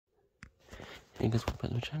Hey guys, welcome back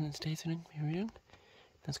to my channel, and today's video we're reviewing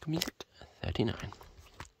Let's Go Music 39.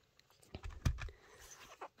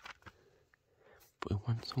 But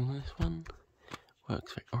one song on this one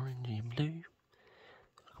works very orangey and blue.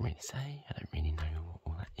 I can really say, I don't really know what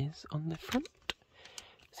all that is on the front.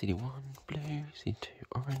 CD1 blue, CD2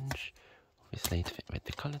 orange, obviously to fit with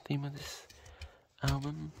the colour theme of this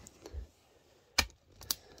album.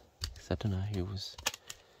 Because I don't know who was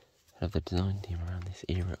head of the design team around this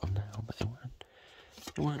era or now, but they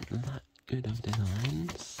weren't that good of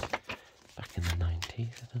designs back in the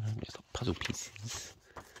 90s. I don't know, it's like puzzle pieces.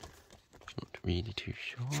 Not really too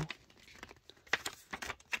sure.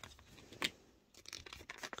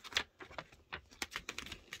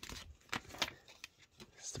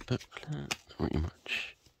 It's the booklet, not really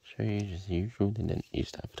much shows as usual. They didn't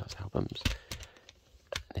used to advertise albums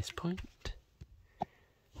at this point.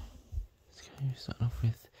 Let's go, starting off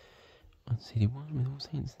with on CD1 with All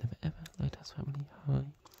Saints Never Ever, Lighthouse Family, Hi,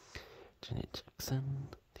 Janet Jackson,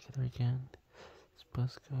 Together Again,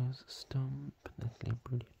 Buzzcocks, Stomp, Natalie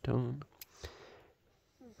Imbruglia, Dawn,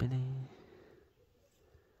 Billy,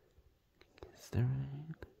 Kiss the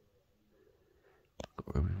Rain,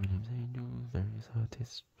 got Robbie Williams, Angel, various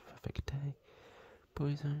artists, Perfect Day,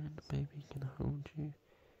 Boyzone, Baby Can I Hold You,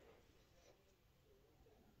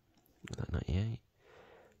 that 98,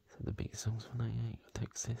 so the biggest songs for 98, got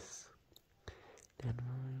Texas, Dan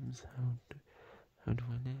Rhymes, How Do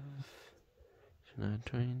I Live, Shania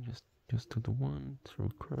Twain, just to the one, Through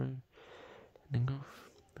a Crow, ending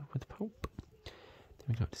off with Pulp. Then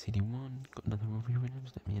we got to CD1, got another Robbie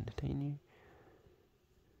Williams, Let Me Entertain You,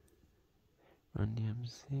 Run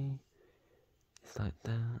DMC, It's Like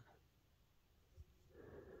That,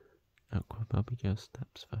 Aqua, Barbie Girl,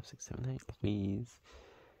 Steps, 5, 6, 7, 8, Please,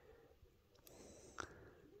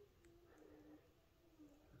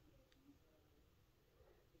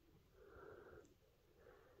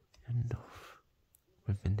 end off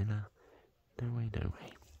with Vanilla, No Way, No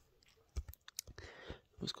Way.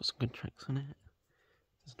 It's got some good tracks on it.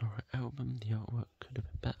 It's an alright album, the artwork could have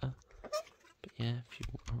been better. But yeah, if you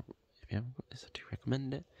haven't got this, I do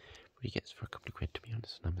recommend it. But it gets for a couple of quid, to be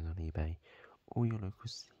honest, on Amazon, eBay, or your local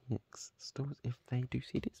CX stores if they do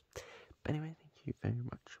CDs. But anyway, thank you very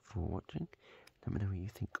much for watching. Let me know what you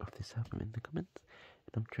think of this album in the comments.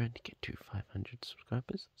 And I'm trying to get to 500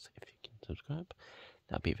 subscribers, so if you can subscribe,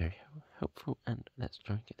 that'd be very helpful. And let's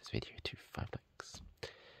try and get this video to 5 likes.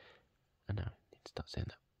 And now I need to start saying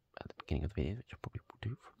that at the beginning of the video, which I probably will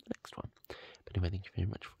do for the next one. But anyway, thank you very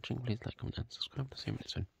much for watching. Please like, comment, and subscribe. I'll see you in the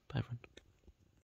next one. Bye, everyone.